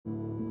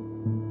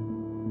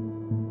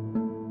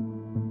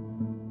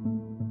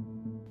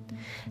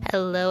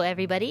Hello,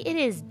 everybody. It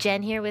is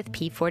Jen here with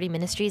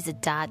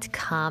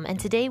P40ministries.com, and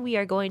today we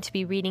are going to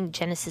be reading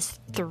Genesis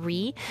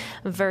 3,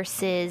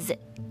 verses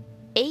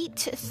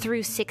 8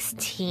 through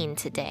 16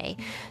 today.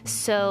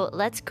 So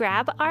let's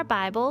grab our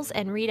Bibles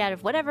and read out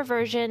of whatever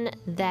version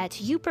that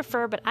you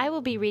prefer, but I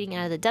will be reading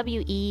out of the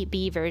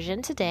WEB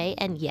version today.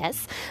 And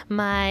yes,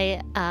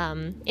 my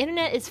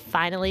internet is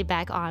finally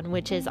back on,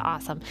 which is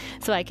awesome.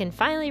 So I can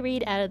finally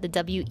read out of the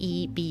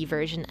WEB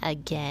version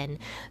again.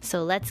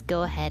 So let's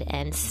go ahead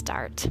and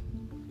start.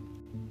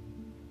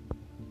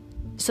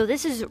 So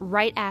this is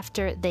right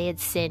after they had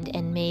sinned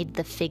and made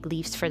the fig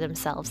leaves for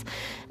themselves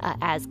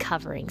as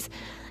coverings.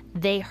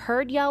 They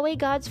heard Yahweh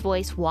God's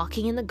voice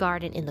walking in the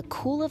garden in the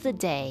cool of the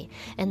day,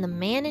 and the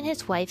man and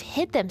his wife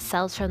hid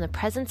themselves from the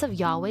presence of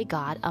Yahweh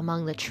God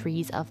among the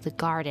trees of the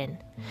garden.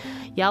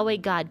 Yahweh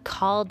God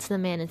called to the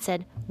man and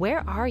said,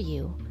 "Where are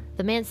you?"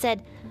 The man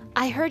said,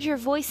 "I heard your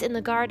voice in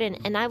the garden,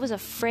 and I was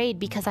afraid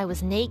because I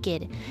was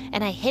naked,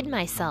 and I hid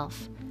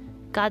myself."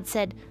 God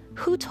said,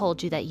 "Who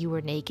told you that you were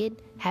naked?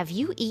 Have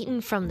you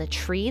eaten from the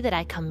tree that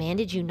I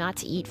commanded you not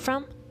to eat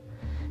from?"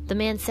 The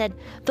man said,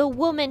 "The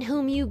woman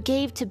whom you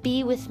gave to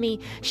be with me,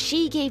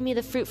 she gave me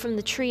the fruit from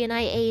the tree and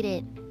I ate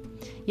it."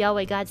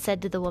 Yahweh God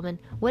said to the woman,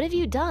 "What have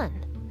you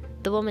done?"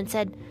 The woman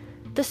said,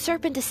 "The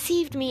serpent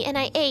deceived me and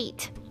I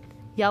ate."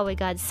 Yahweh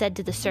God said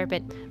to the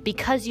serpent,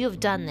 "Because you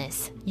have done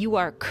this, you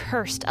are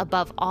cursed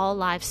above all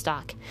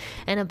livestock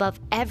and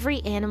above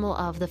every animal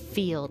of the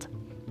field.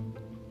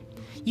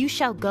 You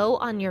shall go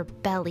on your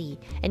belly,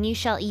 and you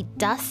shall eat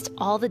dust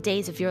all the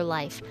days of your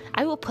life.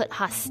 I will put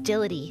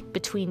hostility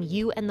between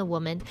you and the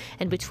woman,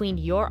 and between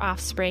your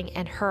offspring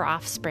and her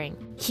offspring.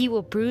 He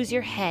will bruise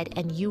your head,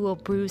 and you will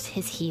bruise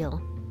his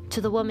heel." To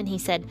the woman he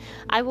said,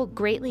 "I will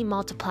greatly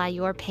multiply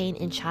your pain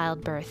in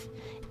childbirth.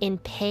 In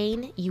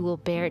pain you will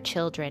bear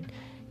children.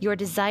 Your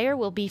desire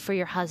will be for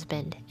your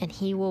husband, and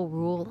he will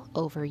rule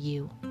over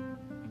you."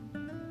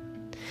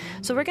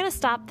 So we're going to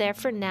stop there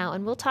for now,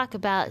 and we'll talk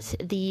about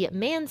the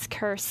man's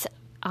curse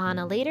on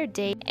a later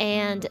date.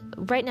 And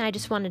right now I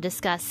just want to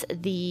discuss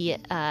the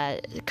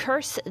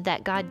curse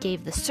that God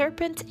gave the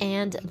serpent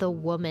and the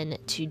woman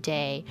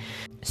today.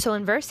 So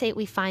in verse 8,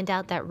 we find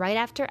out that right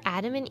after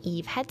Adam and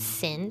Eve had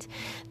sinned,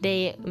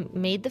 they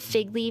made the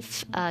fig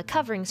leaf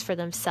coverings for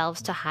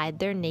themselves to hide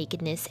their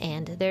nakedness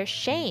and their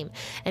shame.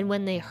 And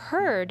when they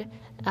heard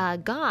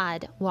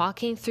God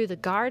walking through the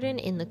garden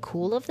in the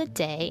cool of the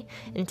day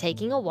and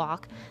taking a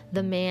walk,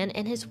 the man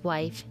and his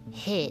wife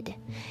hid.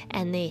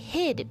 And they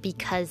hid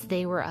because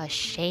they were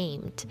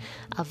ashamed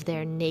of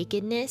their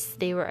nakedness.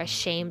 They were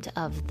ashamed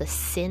of the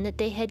sin that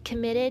they had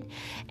committed.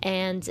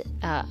 And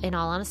in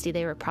all honesty,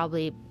 they were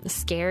probably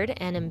scared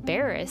and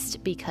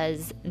embarrassed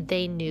because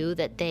they knew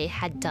that they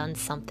had done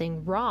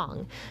something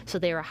wrong. So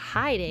they were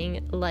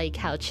hiding, like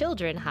how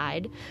children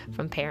hide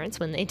from parents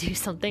when they do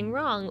something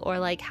wrong, or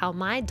like how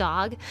my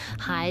dog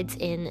hides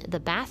in the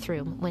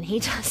bathroom when he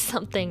does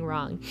something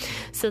wrong.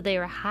 So they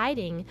were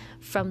hiding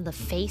from the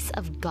face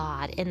of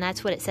God, and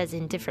that's what it says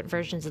in different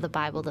versions of the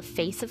Bible, the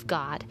face of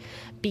God,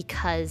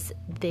 because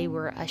they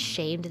were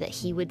ashamed that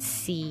he would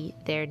see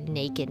their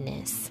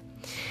nakedness.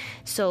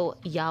 So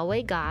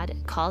Yahweh God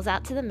calls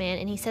out to the man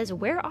and he says,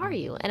 "Where are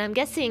you?" And I'm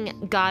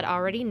guessing God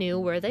already knew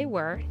where they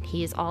were.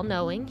 He is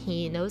all-knowing.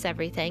 He knows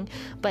everything,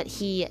 but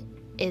he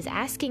is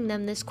asking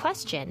them this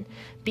question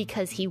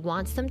because he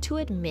wants them to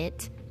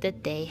admit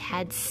that they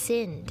had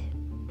sinned.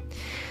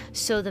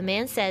 So the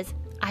man says,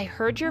 "I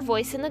heard your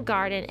voice in the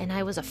garden and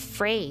I was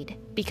afraid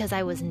because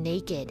I was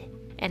naked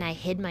and I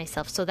hid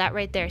myself." So that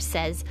right there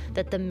says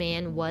that the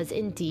man was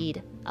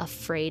indeed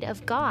afraid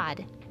of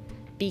God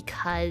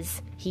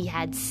because he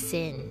had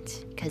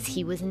sinned, because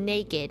he was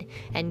naked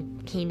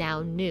and he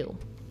now knew.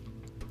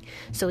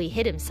 So he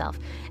hid himself.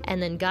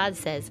 And then God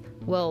says,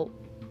 "Well,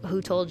 who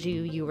told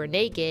you you were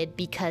naked?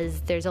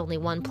 Because there's only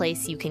one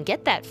place you can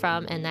get that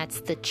from, and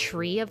that's the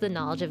tree of the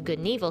knowledge of good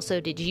and evil.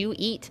 So did you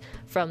eat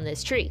from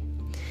this tree?"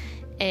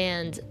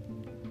 And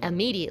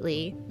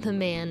immediately the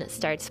man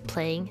starts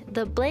playing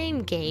the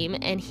blame game,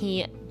 and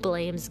he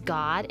blames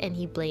God and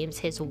he blames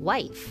his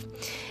wife.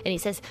 And he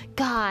says,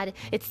 "God,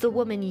 it's the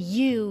woman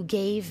you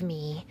gave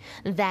me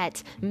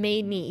that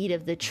made me eat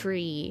of the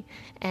tree."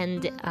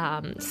 And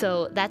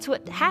so that's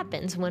what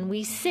happens when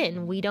we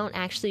sin. We don't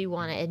actually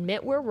want to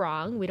admit we're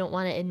wrong. We don't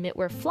want to admit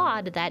we're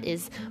flawed. That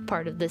is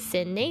part of the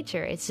sin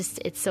nature. It's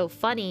so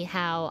funny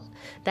how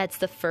that's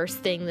the first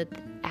thing that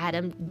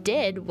Adam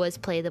did, was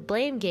play the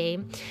blame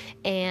game.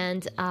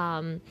 And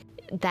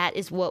that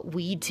is what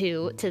we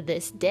do to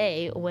this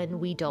day when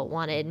we don't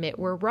want to admit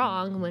we're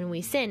wrong, when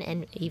we sin.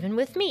 And even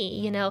with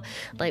me,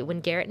 like when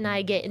Garrett and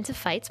I get into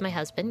fights, my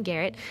husband,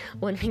 Garrett,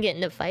 when we get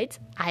into fights,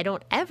 I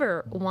don't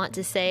ever want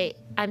to say,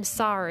 "I'm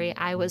sorry,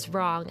 I was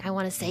wrong." I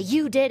want to say,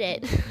 "You did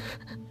it."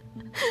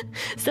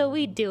 So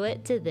we do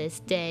it to this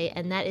day,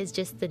 and that is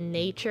just the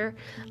nature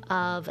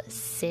of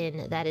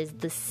sin. That is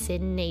the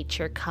sin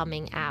nature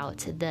coming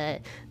out,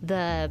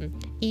 the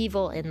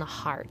evil in the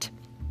heart.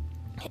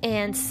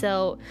 And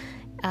so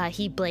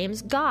He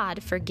blames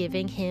God for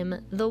giving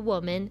him the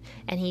woman,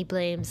 and he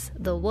blames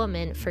the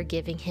woman for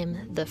giving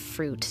him the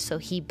fruit. So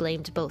he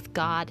blamed both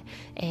God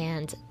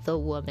and the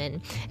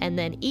woman. And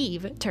then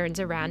Eve turns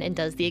around and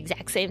does the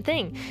exact same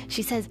thing.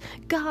 She says,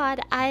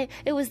 God,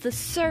 it was the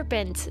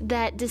serpent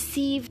that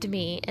deceived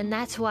me, and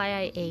that's why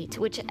I ate,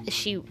 which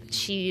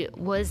she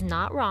was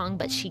not wrong,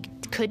 but she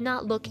could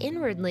not look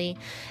inwardly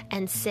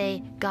and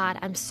say, God,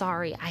 I'm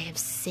sorry, I have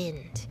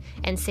sinned.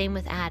 And same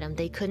with Adam.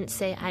 They couldn't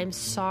say, I'm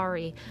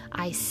sorry,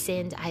 I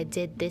sinned, I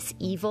did this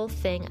evil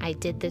thing, I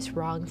did this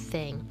wrong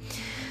thing.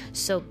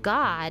 So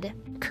God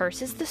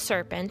curses the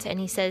serpent, and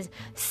he says,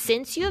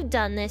 since you have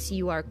done this,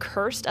 you are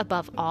cursed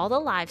above all the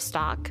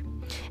livestock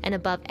and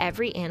above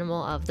every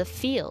animal of the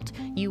field.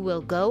 You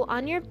will go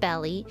on your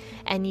belly,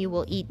 and you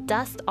will eat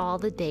dust all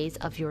the days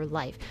of your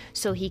life.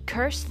 So he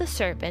cursed the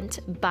serpent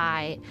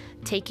by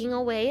taking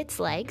away its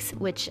legs,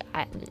 which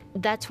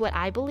that's what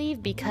I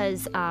believe,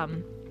 because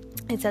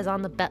it says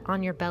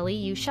on your belly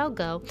you shall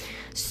go.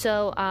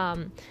 So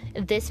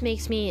this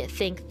makes me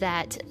think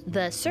that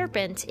the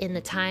serpent in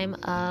the time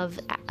of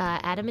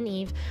Adam and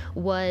Eve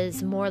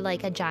was more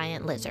like a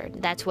giant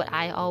lizard. That's what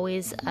I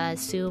always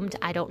assumed.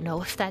 I don't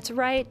know if that's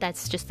right.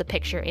 That's just the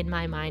picture in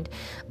my mind.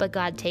 But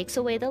God takes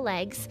away the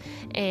legs,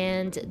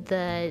 and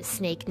the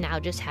snake now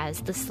just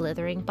has the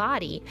slithering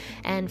body.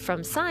 And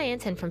from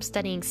science and from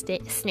studying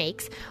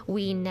snakes,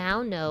 we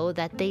now know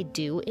that they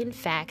do in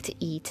fact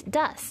eat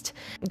dust.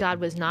 God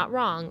was not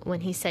wrong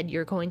when he said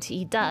you're going to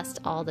eat dust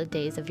all the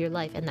days of your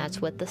life, and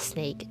that's what the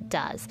snake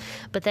does.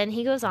 But then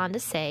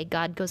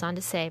God goes on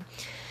to say,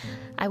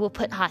 I will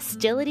put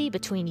hostility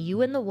between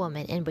you and the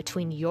woman, and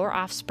between your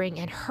offspring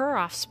and her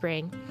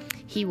offspring.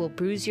 He will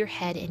bruise your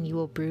head, and you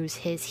will bruise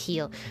his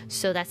heel.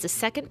 So that's the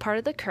second part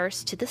of the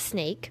curse to the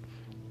snake.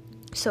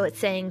 So it's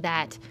saying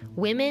that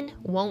women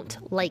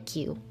won't like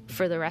you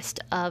for the rest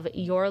of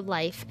your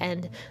life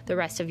and the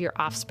rest of your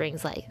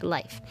offspring's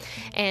life.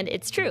 And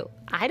it's true.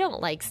 I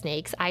don't like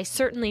snakes. I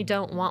certainly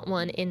don't want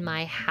one in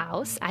my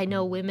house. I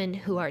know women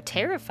who are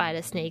terrified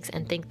of snakes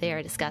and think they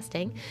are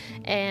disgusting.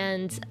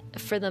 And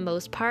for the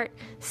most part,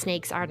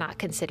 snakes are not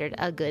considered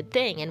a good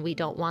thing, and we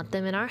don't want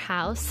them in our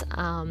house.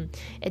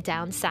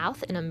 Down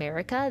south in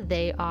America,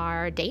 they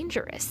are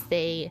dangerous.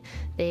 The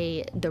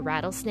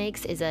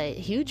rattlesnakes is a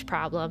huge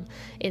problem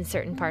in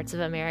certain parts of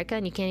America,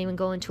 and you can't even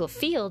go into a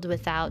field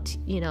without,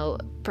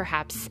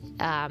 perhaps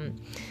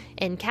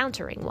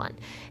encountering one.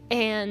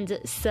 And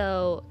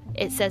so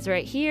it says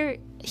right here,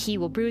 he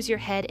will bruise your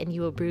head and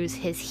you will bruise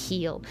his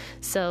heel.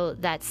 So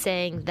that's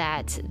saying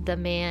that the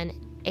man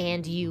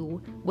and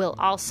you will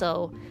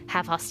also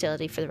have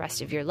hostility for the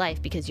rest of your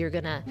life, because you're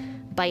going to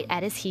bite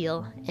at his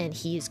heel and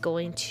he's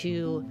going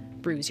to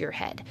bruise your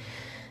head.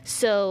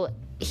 So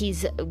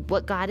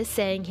what God is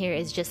saying here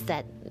is just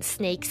that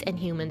snakes and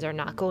humans are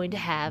not going to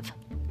have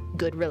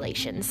good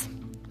relations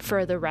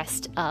for the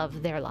rest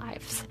of their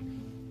lives.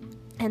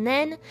 And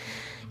then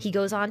he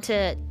goes on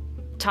to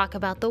talk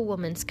about the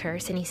woman's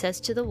curse, and he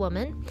says to the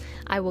woman,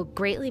 I will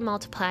greatly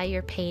multiply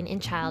your pain in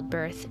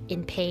childbirth.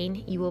 In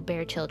pain you will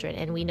bear children.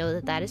 And we know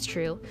that that is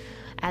true.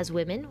 As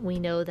women, we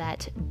know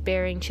that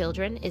bearing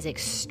children is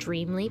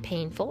extremely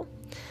painful,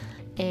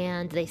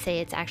 and they say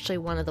it's actually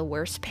one of the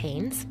worst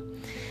pains.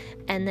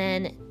 And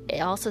then it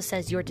also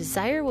says your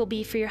desire will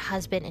be for your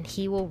husband, and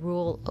he will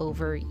rule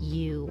over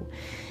you.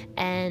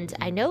 And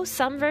I know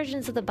some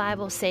versions of the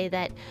Bible say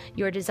that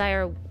your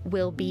desire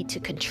will be to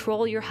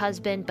control your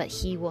husband, but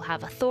he will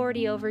have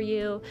authority over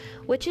you,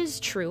 which is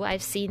true.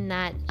 I've seen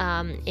that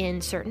in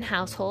certain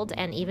households,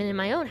 and even in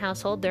my own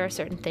household, there are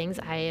certain things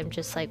I am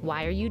just like,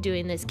 why are you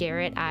doing this,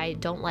 Garrett? I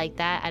don't like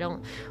that.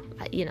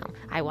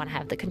 I want to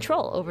have the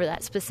control over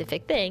that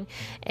specific thing.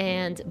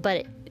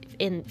 But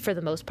for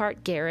the most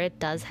part, Garrett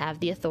does have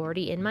the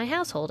authority in my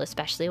household,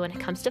 especially when it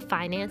comes to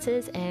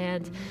finances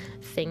and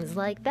things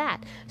like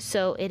that.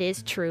 So it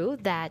is true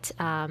that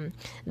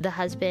the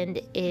husband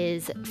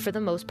is, for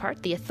the most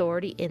part, the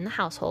authority in the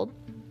household,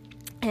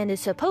 and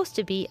is supposed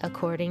to be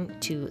according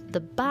to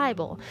the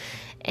Bible.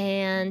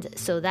 And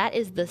so that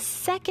is the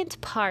second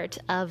part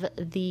of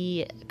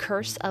the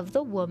curse of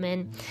the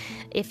woman.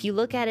 If you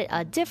look at it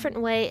a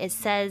different way, it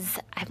says,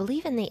 I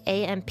believe in the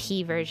AMP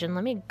version,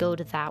 let me go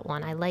to that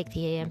one. I like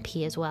the AMP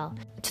as well.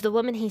 To the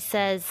woman he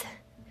says,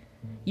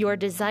 your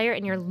desire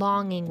and your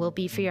longing will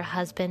be for your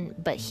husband,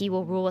 but he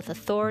will rule with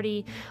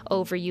authority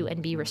over you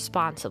and be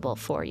responsible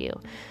for you.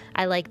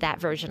 I like that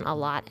version a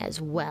lot as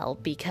well,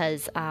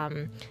 because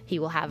he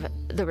will have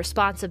the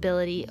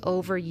responsibility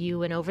over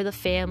you and over the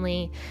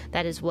family.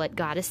 That is what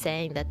God is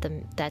saying,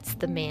 that's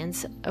the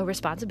man's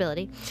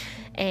responsibility.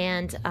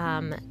 And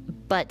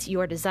but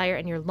your desire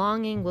and your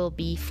longing will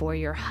be for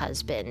your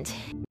husband.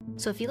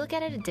 So if you look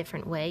at it a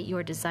different way,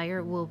 your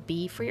desire will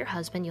be for your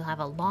husband. You'll have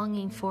a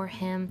longing for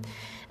him,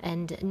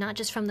 and not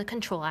just from the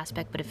control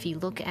aspect, but if you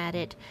look at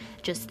it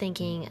just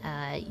thinking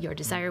your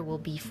desire will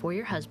be for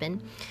your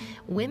husband.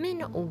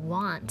 Women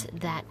want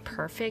that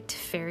perfect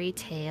fairy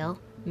tale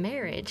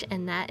marriage.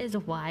 And that is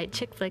why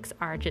chick flicks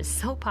are just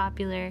so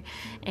popular.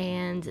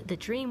 And the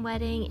dream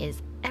wedding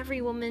is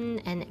every woman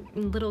and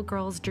little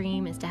girl's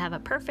dream, is to have a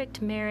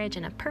perfect marriage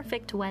and a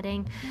perfect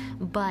wedding.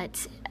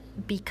 But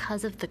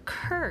because of the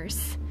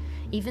curse,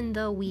 even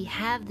though we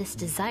have this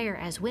desire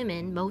as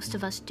women, most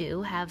of us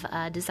do have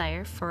a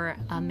desire for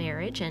a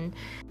marriage, and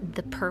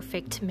the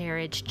perfect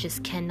marriage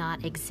just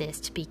cannot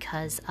exist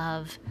because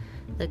of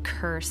the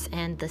curse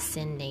and the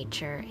sin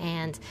nature.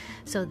 And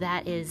so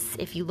that is,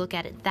 if you look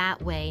at it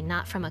that way,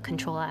 not from a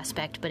control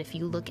aspect, but if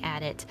you look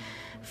at it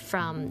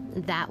from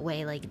that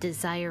way, like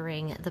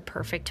desiring the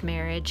perfect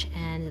marriage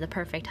and the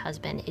perfect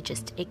husband,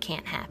 it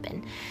can't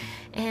happen.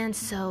 And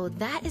so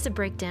that is a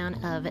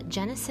breakdown of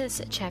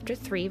Genesis chapter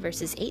 3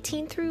 verses 8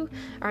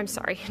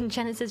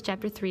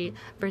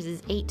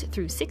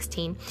 through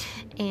 16.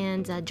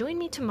 And join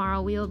me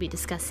tomorrow. We will be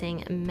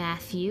discussing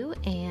Matthew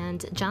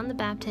and John the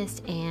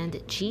Baptist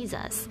and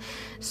Jesus.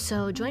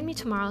 So join me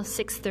tomorrow,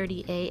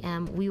 6:30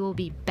 a.m. We will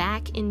be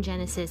back in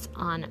Genesis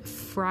on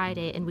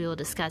Friday, and we will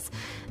discuss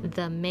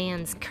the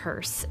man's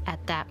curse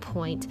at that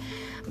point.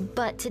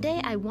 But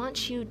today I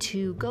want you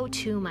to go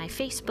to my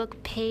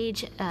Facebook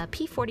page,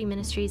 P40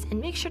 Ministries,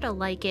 and make sure to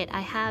like it.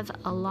 I have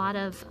a lot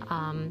of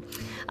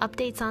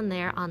updates on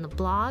there on the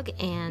blog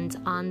and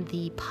on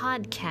the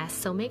podcast.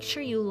 So make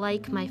sure you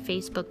like my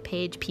Facebook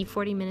page,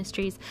 P40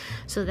 Ministries,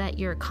 so that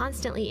you're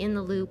constantly in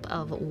the loop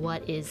of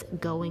what is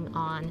going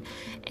on.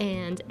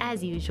 And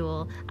as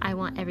usual, I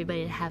want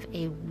everybody to have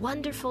a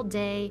wonderful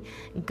day.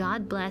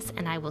 God bless,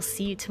 and I will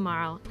see you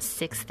tomorrow,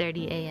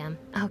 6:30 a.m.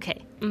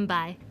 Okay,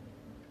 bye.